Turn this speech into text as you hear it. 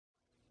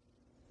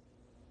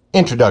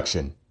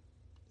Introduction.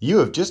 You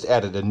have just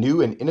added a new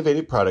and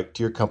innovative product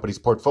to your company's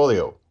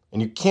portfolio,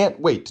 and you can't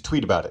wait to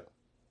tweet about it.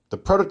 The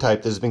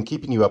prototype that has been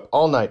keeping you up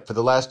all night for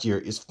the last year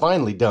is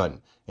finally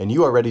done, and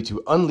you are ready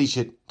to unleash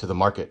it to the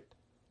market.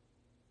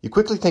 You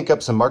quickly think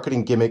up some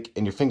marketing gimmick,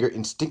 and your finger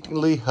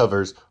instinctively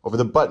hovers over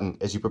the button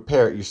as you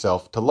prepare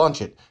yourself to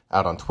launch it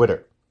out on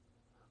Twitter.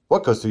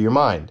 What goes through your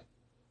mind?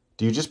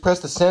 Do you just press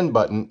the send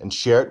button and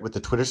share it with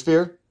the Twitter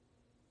sphere?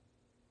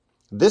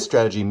 This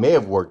strategy may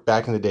have worked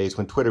back in the days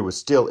when Twitter was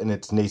still in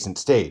its nascent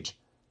stage.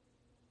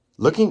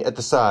 Looking at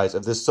the size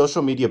of this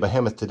social media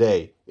behemoth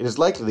today, it is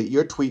likely that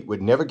your tweet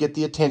would never get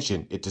the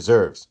attention it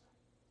deserves.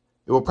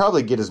 It will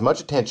probably get as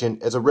much attention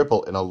as a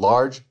ripple in a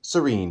large,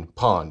 serene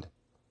pond.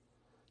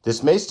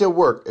 This may still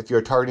work if you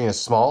are targeting a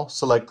small,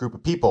 select group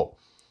of people,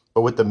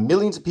 but with the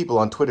millions of people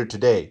on Twitter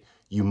today,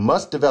 you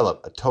must develop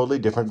a totally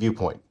different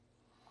viewpoint.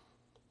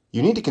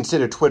 You need to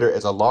consider Twitter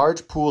as a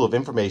large pool of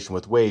information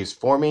with waves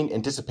forming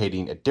and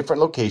dissipating at different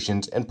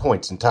locations and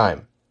points in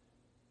time.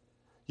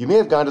 You may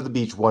have gone to the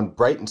beach one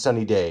bright and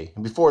sunny day,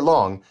 and before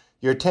long,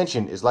 your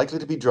attention is likely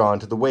to be drawn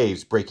to the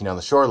waves breaking on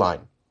the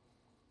shoreline.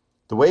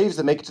 The waves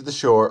that make it to the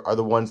shore are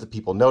the ones that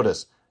people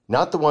notice,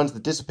 not the ones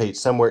that dissipate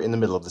somewhere in the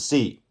middle of the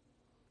sea.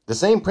 The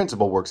same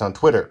principle works on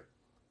Twitter.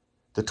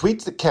 The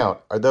tweets that count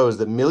are those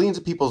that millions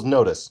of people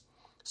notice,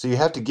 so you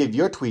have to give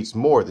your tweets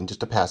more than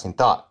just a passing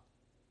thought.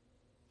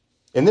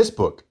 In this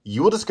book,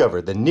 you will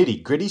discover the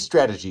nitty-gritty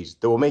strategies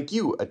that will make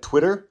you a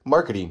Twitter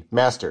marketing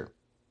master.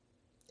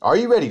 Are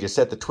you ready to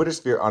set the Twitter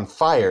sphere on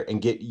fire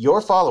and get your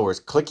followers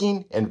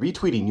clicking and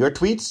retweeting your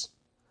tweets?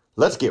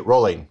 Let's get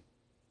rolling.